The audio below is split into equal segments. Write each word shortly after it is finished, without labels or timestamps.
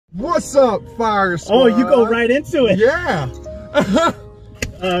What's up, Fire Squad? Oh, you go right into it. Yeah.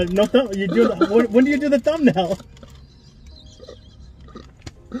 No thumb. You do. When do you do the thumbnail?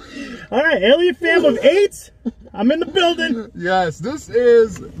 All right, alien fam of 8. I'm in the building. Yes, this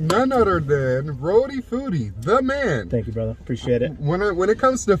is none other than Rhody Foody, the man. Thank you, brother. Appreciate it. When it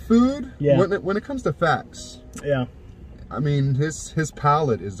comes to food, yeah. When it comes to facts, yeah. I mean, his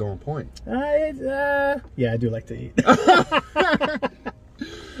palate is on point. Yeah, I do like to eat.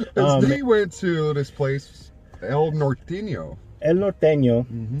 We went to this place, El Norteño. El Norteño.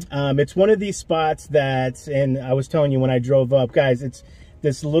 It's one of these spots that, and I was telling you when I drove up, guys, it's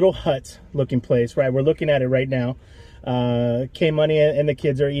this little hut looking place, right? We're looking at it right now. K Money and the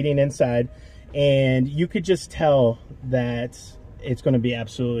kids are eating inside, and you could just tell that it's going to be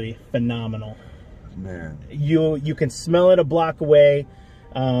absolutely phenomenal. Man, you can smell it a block away.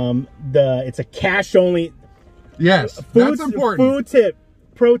 It's a cash only. Yes, that's important.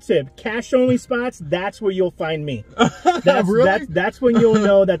 Pro tip: cash only spots. That's where you'll find me. Really? That's when you'll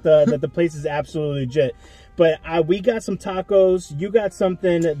know that the place is absolutely legit. But we got some tacos. You got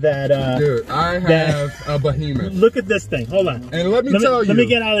something that dude, I have a behemoth. Look at this thing. Hold on. And let me tell you. Let me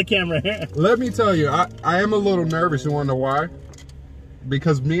get out of the camera here. Let me tell you, I am a little nervous. You want to know why?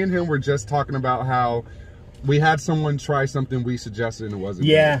 Because me and him were just talking about how we had someone try something we suggested and it wasn't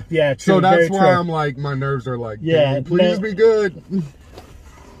good. Yeah, true. So that's why I'm like, my nerves are like, yeah, please be good.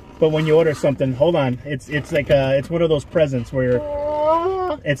 But when you order something, hold on, it's like it's one of those presents where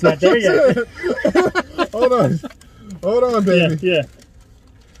it's not there yet. Hold on, baby. Yeah.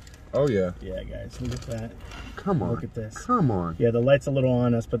 Oh yeah. Yeah, guys, look at that. Come on. Look at this. Come on. Yeah, the light's a little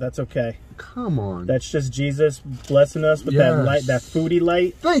on us, but that's okay. Come on. That's just Jesus blessing us with that light, that foodie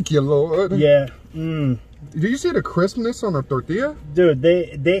light. Thank you, Lord. Yeah. Do you see the crispness on the tortilla? Dude,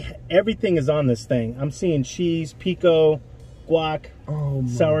 everything is on this thing. I'm seeing cheese, pico, guac,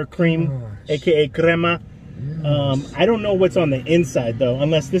 sour cream, aka crema. Yes. I don't know what's on the inside though,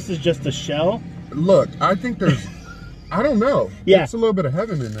 unless this is just a shell. Look, I think there's, I don't know. Yeah. It's a little bit of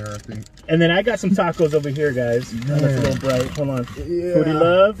heaven in there, I think. And then I got some tacos over here, guys. Yeah. That's a little bright. Hold on. Yeah. Foodie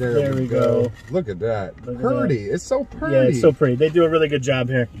love. There we go. Look at that. Look at pretty. that. It's so pretty. Yeah, it's so pretty. They do a really good job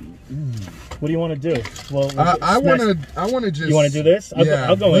here. What do you want to do? Well, I want to just. You want to do this?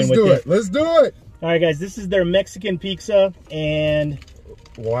 I'll go in with you. Let's do it. All right, guys. This is their Mexican pizza, and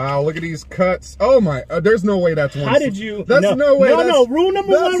wow, look at these cuts. Oh my, there's no way that's one. How did you? That's no way. No. Rule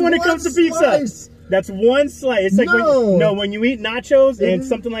number 1 when it comes to pizza. That's one slice. It's like when you eat nachos and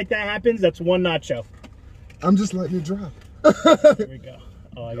something like that happens, that's one nacho. I'm just letting it drop. There we go.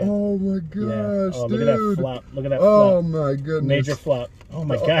 Oh my gosh, yeah. Oh, dude. Look at that flop. Look at that flop. Oh my goodness. Major flop. Oh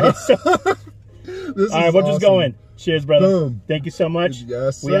my god. All right, we'll just go in. Cheers, brother. Boom. Thank you so much.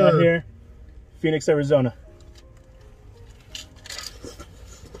 Yes, sir. We out here, Phoenix, Arizona.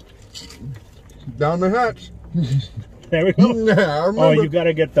 Down the hatch. There we go. Yeah, I remember. Oh, you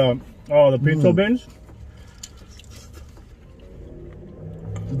gotta get the pizza bins.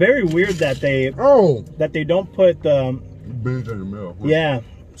 Very weird that they don't put the beans in the middle. Yeah,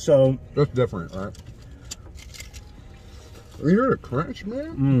 so that's different, right? You hear the crunch,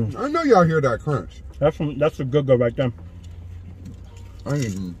 man? I know y'all hear that crunch. That's a good go right there. I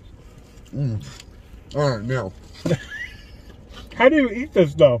even. All right, now. How do you eat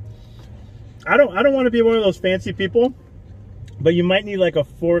this though? I don't want to be one of those fancy people, but you might need like a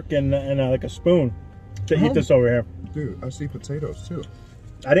fork and like a spoon to eat this over here. Dude, I see potatoes too.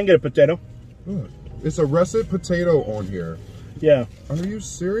 I didn't get a potato. Look, it's a russet potato on here. Yeah. Are you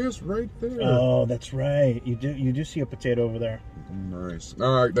serious? Right there. Oh, that's right. You do see a potato over there. Nice.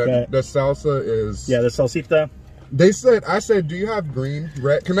 All right, the salsa is. Yeah, the salsita. I said, do you have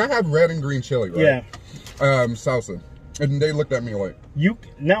red? Can I have red and green chili? Right? Yeah. Salsa. And they looked at me like,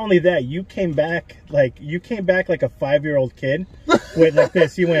 not only that, you came back like a 5-year-old kid with like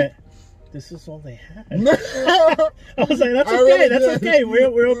this. You went, this is all they had. I was like, that's okay. That's okay.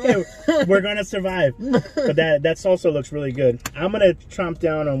 We're okay. We're gonna survive. But that salsa looks really good. I'm gonna chomp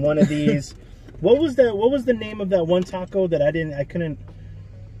down on one of these. What was the name of that one taco that I couldn't?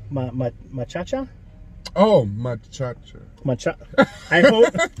 Machacha? Oh, machacha. I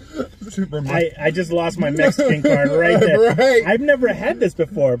hope. I just lost my Mexican card right there. Right. I've never had this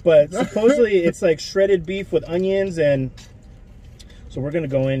before, but supposedly it's like shredded beef with onions, and so we're gonna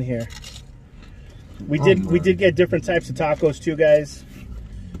go in here. We did get different types of tacos too, guys.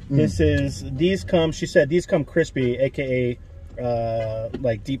 She said these come crispy, aka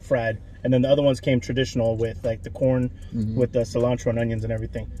like deep fried, and then the other ones came traditional with like the corn with the cilantro and onions and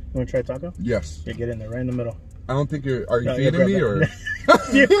everything. You want to try a taco? Yes. Yeah, get in there, right in the middle. I don't think are you feeding me or?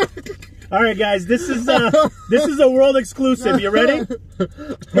 All right, guys, this is a world exclusive. You ready?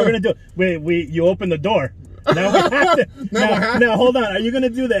 We're gonna do. Wait, you open the door. Now we have to. Now, hold on. Are you gonna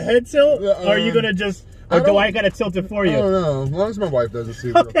do the head tilt, or are you gonna just? Or do I gotta tilt it for you? I don't know. As long as my wife doesn't see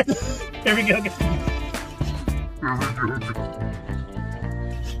it. Okay. Here we go.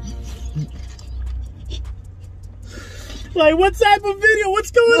 Like, what type of video?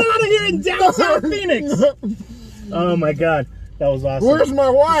 What's going on here in downtown Phoenix? Oh my God, that was awesome. Where's my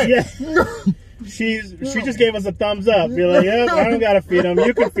wife? Yeah. She just gave us a thumbs up. You're like, yep, I don't gotta feed him.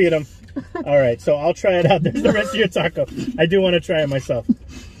 You can feed him. All right, so I'll try it out. There's the rest of your taco. I do want to try it myself.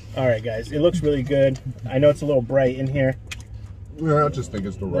 All right, guys, it looks really good. I know it's a little bright in here. Yeah, I just think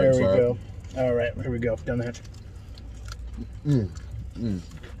it's the right side. There we go. All right, here we go. Down the hatch.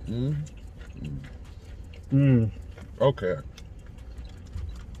 Okay.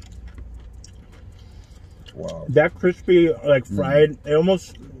 Wow. That crispy, like fried, it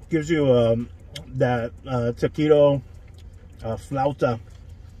almost gives you that taquito flauta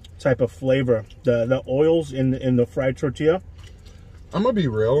type of flavor. The oils in the fried tortilla. I'm gonna be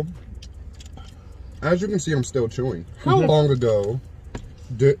real. As you can see, I'm still chewing. How long ago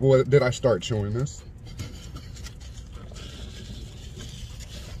did I start chewing this?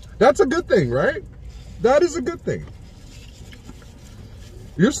 That's a good thing, right? That is a good thing.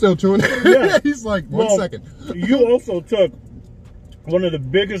 You're still chewing it? Yeah. He's like, one second. You also took one of the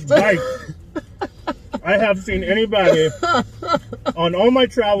biggest bites I have seen anybody on all my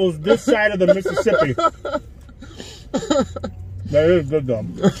travels this side of the Mississippi. That is good though.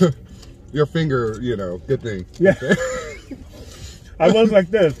 Your finger, you know, good thing. Yeah. I was like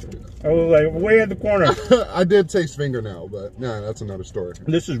this. I was like way at the corner. I did taste fingernail, but nah, that's another story.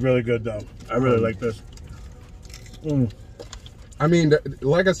 This is really good though. I really like this. I mean,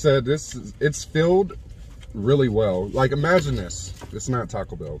 like I said, it's filled really well. Like, imagine this. It's not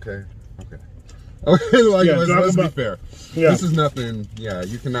Taco Bell, okay? Okay, like, yeah, let's be fair. Yeah. This is nothing, yeah,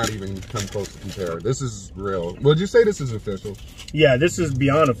 you cannot even come close to compare. This is real. Would you say this is official? Yeah, this is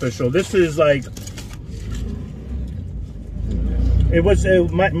beyond official. This is like, it was,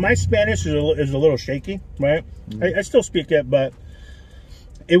 my Spanish is a little shaky, right? I still speak it, but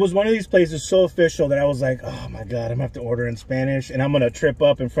it was one of these places so official that I was like, oh my God, I'm gonna have to order in Spanish and I'm gonna trip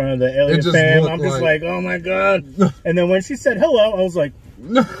up in front of the alien fam. I'm just like, oh my God. And then when she said hello, I was like,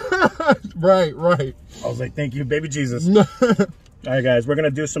 right. I was like, thank you, baby Jesus. All right, guys, we're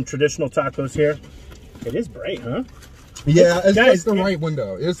gonna do some traditional tacos here. It is bright, huh? Yeah, it's guys, just the right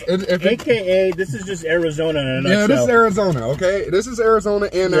window. AKA, this is just Arizona in a nutshell. Yeah, this is Arizona, okay? This is Arizona,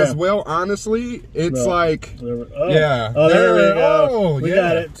 and as well, honestly, it's like, yeah. Oh, there we go. Oh, we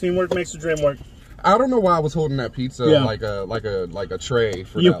got it. Teamwork makes the dream work. I don't know why I was holding that pizza like a tray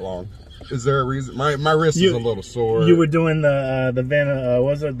for that long. Is there a reason? My wrist is a little sore. You were doing the Vanna,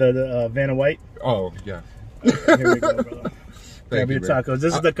 was it the Vanna White? Oh, yeah. Here we go, brother. Grab your tacos.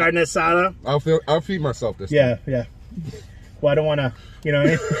 This is the carne asada. I'll feed myself this time. Yeah. Well, I don't want to, you know,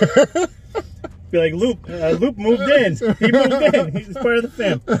 be like, Luke moved in. He moved in. He's part of the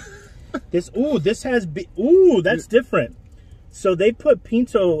fam. This has, that's different. So they put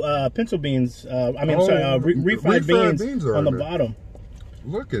pinto beans, refried beans on the bottom.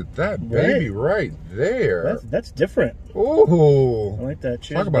 Look at that baby right there. That's different. Oh, I like that.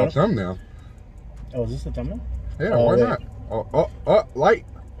 Cheers, talk about thumbnail. Oh, is this a thumbnail? Yeah, why not? Oh, light.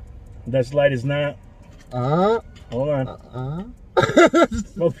 That's light is not. Hold on.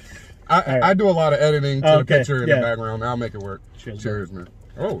 I do a lot of editing to the picture in the background. I'll make it work. Cheers, man.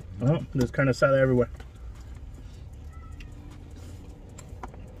 Oh, there's kind of salad everywhere.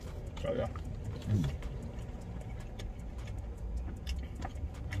 Oh yeah.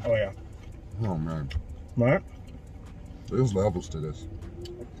 Oh yeah. Oh man. Right? There's levels to this.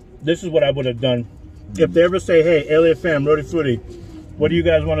 This is what I would have done. If they ever say, hey, Alien Fam, Rhody Foody, what do you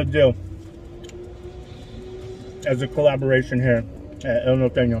guys want to do as a collaboration here at El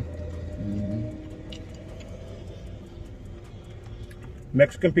Norteño?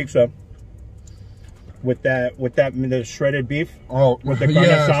 Mexican pizza with the shredded beef. Oh, with the carne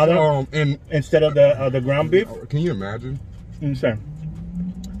asada instead of the ground beef. Can you imagine? Insane.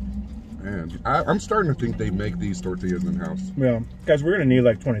 Man, I'm starting to think they make these tortillas in house. Yeah, guys, we're gonna need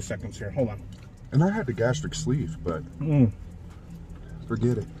like 20 seconds here. Hold on. And I had the gastric sleeve, but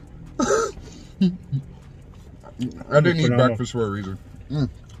forget it. I didn't eat breakfast for a reason.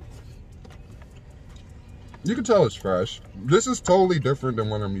 You can tell it's fresh. This is totally different than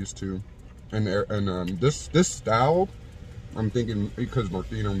what I'm used to, and this style, I'm thinking because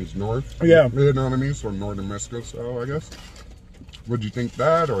Norteño means north. Yeah, you know what I mean. So northern Mexico style, I guess. Would you think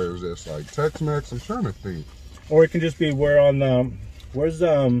that, or is this like Tex-Mex? I'm trying to think. Or it can just be where's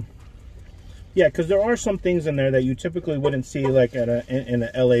Yeah, because there are some things in there that you typically wouldn't see like at in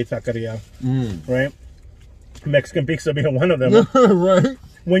a LA taqueria, right? Mexican pizza being one of them. Right.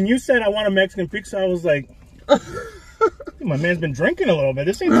 When you said I want a Mexican pizza, I was like, my man's been drinking a little bit.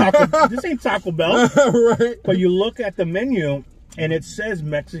 This ain't Taco Bell. Right. But you look at the menu and it says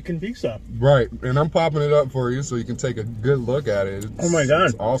Mexican pizza. Right. And I'm popping it up for you so you can take a good look at it. Oh my God.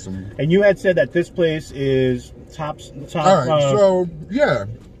 It's awesome. And you had said that this place is top. All right. So yeah,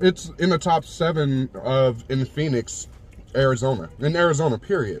 it's in the top 7 in Phoenix, Arizona. In Arizona,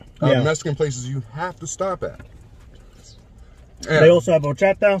 period. Mexican places you have to stop at. They also have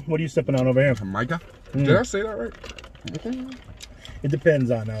horchata. What are you sipping on over here? Jamaica. Did I say that right? It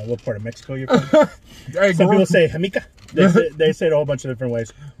depends on what part of Mexico you're from. Hey, some people say Jamaica. They say it a whole bunch of different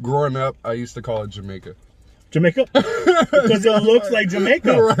ways. Growing up, I used to call it Jamaica. Jamaica? Because it looks like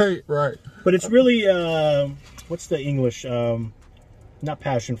Jamaica. Right, right. But it's really, what's the English? Not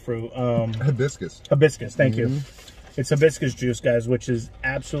passion fruit. Hibiscus. Hibiscus, thank you. It's hibiscus juice, guys, which is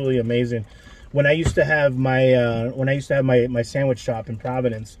absolutely amazing. When I used to have my my sandwich shop in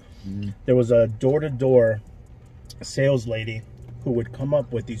Providence, there was a door-to-door sales lady who would come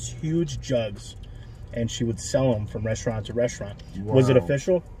up with these huge jugs, and she would sell them from restaurant to restaurant. Wow. Was it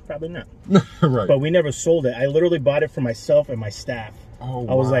official? Probably not. Right. But we never sold it. I literally bought it for myself and my staff. Oh,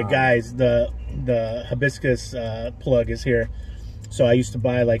 I was like, guys, the hibiscus plug is here. So I used to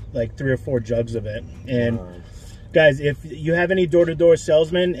buy like 3 or 4 jugs of it. And guys, if you have any door-to-door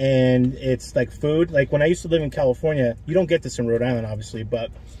salesmen and it's like food, like when I used to live in California, you don't get this in Rhode Island, obviously, but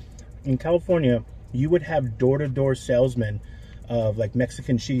in California, you would have door-to-door salesmen of like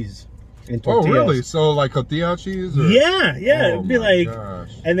Mexican cheese and tortillas. Oh, really? So like tortilla cheese? Or? Yeah, yeah. Oh, it'd be like, gosh.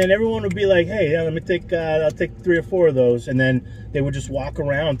 And then everyone would be like, hey, yeah, let me take, I'll take 3 or 4 of those. And then they would just walk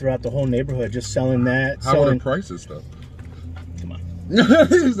around throughout the whole neighborhood just selling that. How are the prices, though? Come on.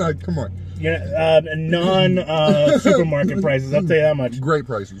 He's like, come on. Yeah, non-supermarket prices, I'll tell you that much. Great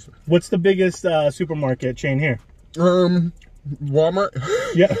prices. What's the biggest supermarket chain here? Walmart.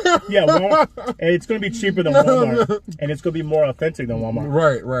 Yeah, Walmart. And it's going to be cheaper than Walmart, and it's going to be more authentic than Walmart.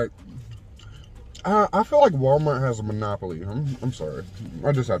 Right, right. I feel like Walmart has a monopoly. I'm sorry.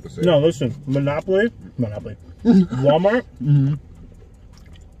 I just have to say. No, listen, Monopoly. Walmart.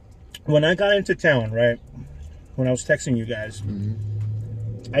 When I got into town, right, when I was texting you guys,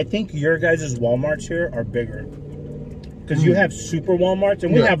 I think your guys' Walmarts here are bigger. Because you have super Walmarts,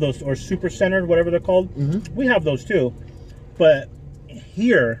 and we have those, or super centered, whatever they're called. We have those too. But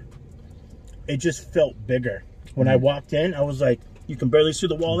here, it just felt bigger. When I walked in, I was like, you can barely see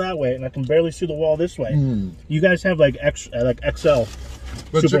the wall that way, and I can barely see the wall this way. You guys have like XL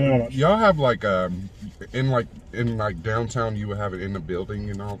but super Walmarts. Y'all have like in downtown, you would have it in the building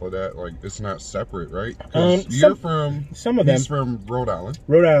and all of that. Like it's not separate, right? You're from some of them. He's from Rhode Island.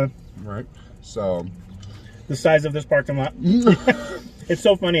 Rhode Island, right? So the size of this parking lot. It's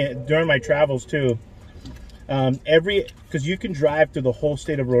so funny during my travels too. Because you can drive through the whole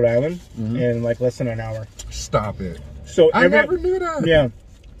state of Rhode Island in like less than an hour. Stop it. So I never knew that. Yeah.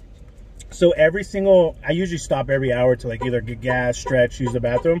 So I usually stop every hour to like either get gas, stretch, use the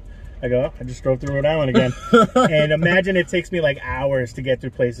bathroom. I go, I just drove through Rhode Island again. And imagine it takes me like hours to get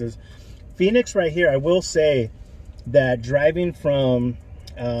through places. Phoenix right here, I will say that driving from,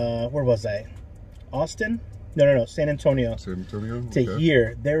 where was I? Austin? No, San Antonio. San Antonio? To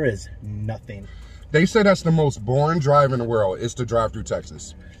here, there is nothing. They say that's the most boring drive in the world is to drive through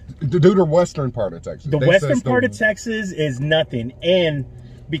Texas. Do the western part of Texas. The western part of Texas is nothing. And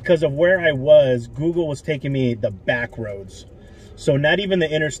because of where I was, Google was taking me the back roads. So not even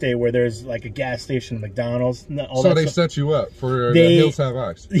the interstate where there's like a gas station, McDonald's. So they set you up for the Hills Have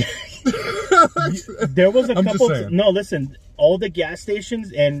Eyes. There was a I'm couple. just saying. No, listen. All the gas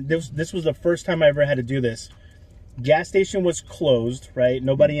stations, and this was the first time I ever had to do this. Gas station was closed, right?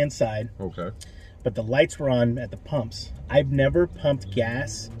 Nobody inside. Okay. But the lights were on at the pumps. I've never pumped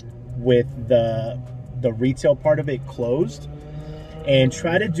gas with the retail part of it closed. And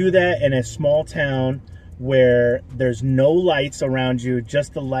try to do that in a small town where there's no lights around you,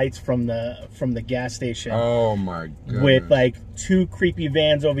 just the lights from the gas station. Oh my goodness. With like 2 creepy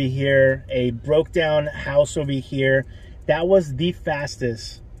vans over here, a broke down house over here. That was the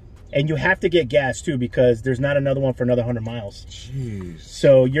fastest. And you have to get gas too because there's not another one for another 100 miles. Jeez.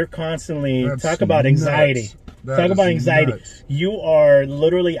 So you're constantly talk about anxiety. Talk about anxiety. Nuts. You are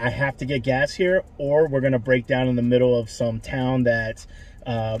literally, I have to get gas here, or we're gonna break down in the middle of some town that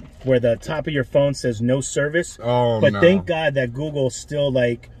where the top of your phone says no service. Oh, but no. thank God that Google still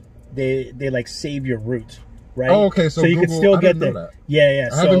like they like save your route, right? Oh, okay. So you Google, can still get there. there. Yeah.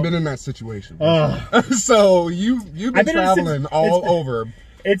 I haven't been in that situation. So you've been traveling all over.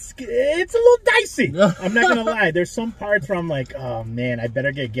 It's a little dicey. I'm not gonna lie. There's some parts where I'm like, oh man, I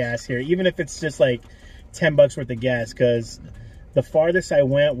better get gas here, even if it's just like $10 worth of gas. Because the farthest I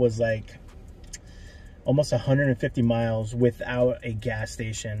went was like almost 150 miles without a gas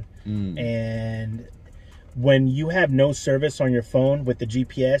station. And when you have no service on your phone with the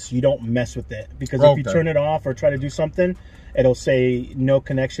GPS, you don't mess with it, because if you turn it off or try to do something, it'll say no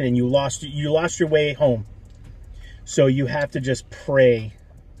connection and you lost your way home. So you have to just pray.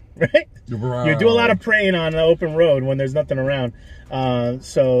 Right? You do a lot of praying on an open road when there's nothing around.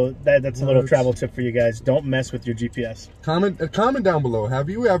 So that's a little travel tip for you guys. Don't mess with your GPS. Comment down below. Have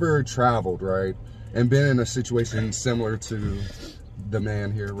you ever traveled, right, and been in a situation similar to the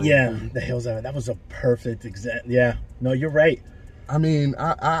man here? Yeah, the hills of it. That was a perfect example. Yeah, no, you're right. I mean,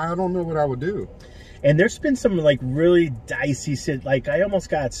 I don't know what I would do. And there's been some like really dicey shit. Like I almost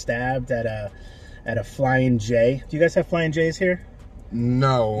got stabbed at a Flying J. Do you guys have Flying J's here?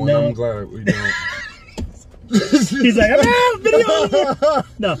 No, and I'm glad we don't. He's like, I'm out, video.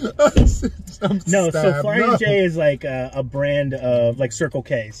 No, so Flying J is like a brand of like Circle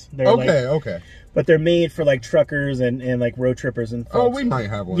K's. They're okay. But they're made for like truckers and like road trippers and folks. Oh, we might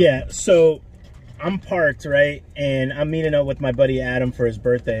have one. Yeah, so I'm parked, right? And I'm meeting up with my buddy Adam for his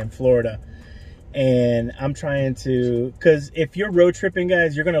birthday in Florida. And I'm trying to, because if you're road tripping,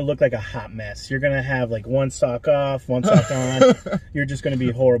 guys, you're going to look like a hot mess. You're going to have like one sock off, one sock on. You're just going to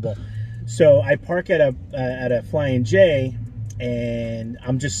be horrible. So I park at a Flying J, and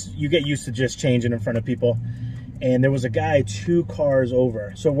you get used to just changing in front of people. And there was a guy 2 cars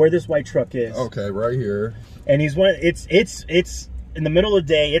over. So where this white truck is. Okay, right here. And it's in the middle of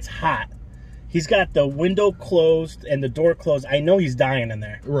the day. It's hot. He's got the window closed and the door closed. I know he's dying in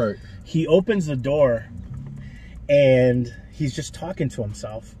there. Right. He opens the door and he's just talking to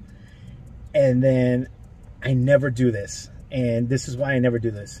himself. And then I never do this. And this is why I never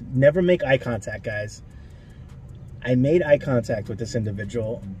do this. Never make eye contact, guys. I made eye contact with this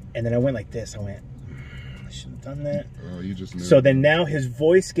individual, and then I went like this. I went, I shouldn't have done that. Oh, you just knew. So then now his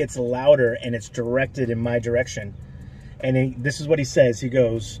voice gets louder and it's directed in my direction. And this is what he says. He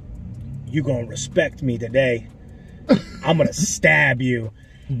goes, "You gonna respect me today. I'm gonna stab you."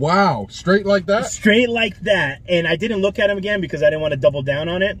 Wow, straight like that? Straight like that. And I didn't look at him again because I didn't want to double down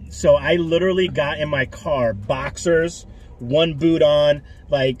on it. So I literally got in my car, boxers, one boot on,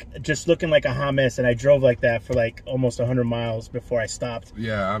 like just looking like a hot mess, and I drove like that for like almost 100 miles before I stopped.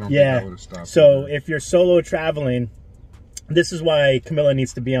 Yeah, I don't think I would have stopped. So if you're solo traveling, this is why Camilla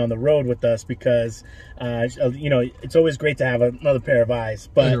needs to be on the road with us, because you know, it's always great to have another pair of eyes.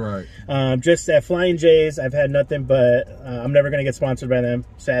 But you're right. Just at Flying J's, I've had nothing but I'm never gonna get sponsored by them,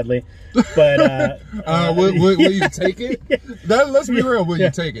 sadly. But will you take it? Let's be real. Will you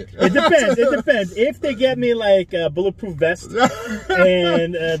take it? It depends. It depends. If they get me like a bulletproof vest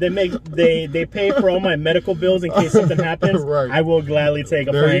and they pay for all my medical bills in case something happens, right. I will gladly take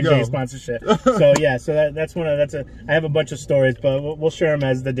a Flying J sponsorship. So yeah, so I have a bunch of stories, but we'll share them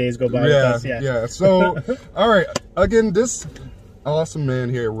as the days go by with us. Yeah. So, all right. Again, this awesome man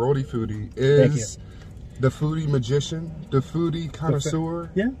here, Rhody Foody, is the foodie magician, the foodie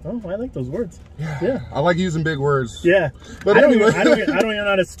connoisseur. Yeah. Oh, I like those words. Yeah. I like using big words. Yeah. But I don't anyway, even know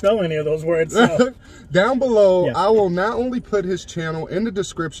how to spell any of those words. So. Down below, I will not only put his channel in the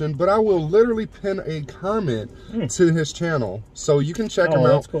description, but I will literally pin a comment to his channel, so you can check him out.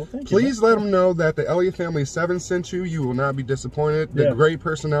 That's cool. Please let him know that the Elliott Family 7 sent you. You will not be disappointed. The great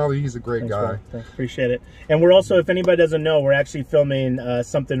personality. He's a great guy. Thanks, appreciate it. And we're also, if anybody doesn't know, we're actually filming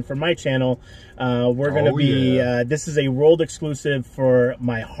something for my channel. We're going to be, this is a world exclusive for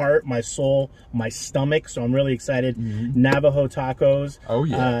my heart, my soul, my stomach. So I'm really excited. Navajo tacos. Oh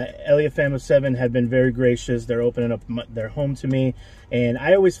yeah. Elliott Family 7 have been very gracious. They're opening up their home to me, and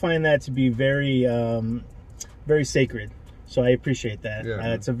I always find that to be very, very sacred. So I appreciate that.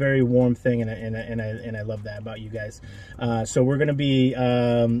 Yeah, it's a very warm thing, and I love that about you guys. So we're gonna be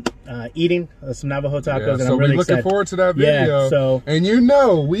eating some Navajo tacos, and I'm really excited. Looking forward to that video. Yeah, so, and you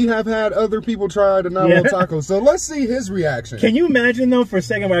know, we have had other people try the Navajo tacos, so let's see his reaction. Can you imagine though, for a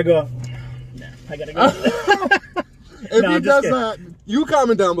second, where I go, nah, I gotta go. If he does not, you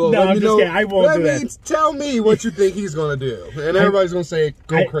comment down below. No, I'm just kidding. I won't do that. Tell me what you think he's going to do. And everybody's going to say,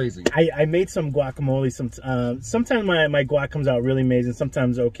 go crazy. I made some guacamole. Sometimes my guac comes out really amazing.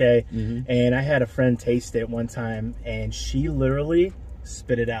 Sometimes okay. And I had a friend taste it one time, and she literally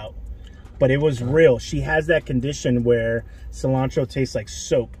spit it out. but it was real. She has that condition where cilantro tastes like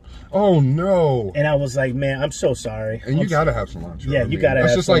soap. Oh no! And I was like, man, I'm so sorry. And you gotta have cilantro. Yeah, you gotta have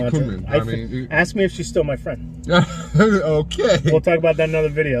cilantro. That's just like cumin. I mean, ask me if she's still my friend. Okay. We'll talk about that in another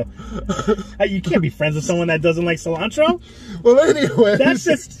video. You can't be friends with someone that doesn't like cilantro. Well, anyway, that's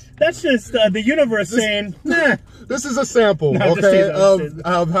just the universe saying, nah. This is a sample, No, okay,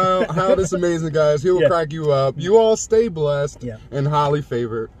 of how this amazing guys. He will crack you up. You all stay blessed and highly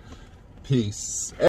favored. Peace.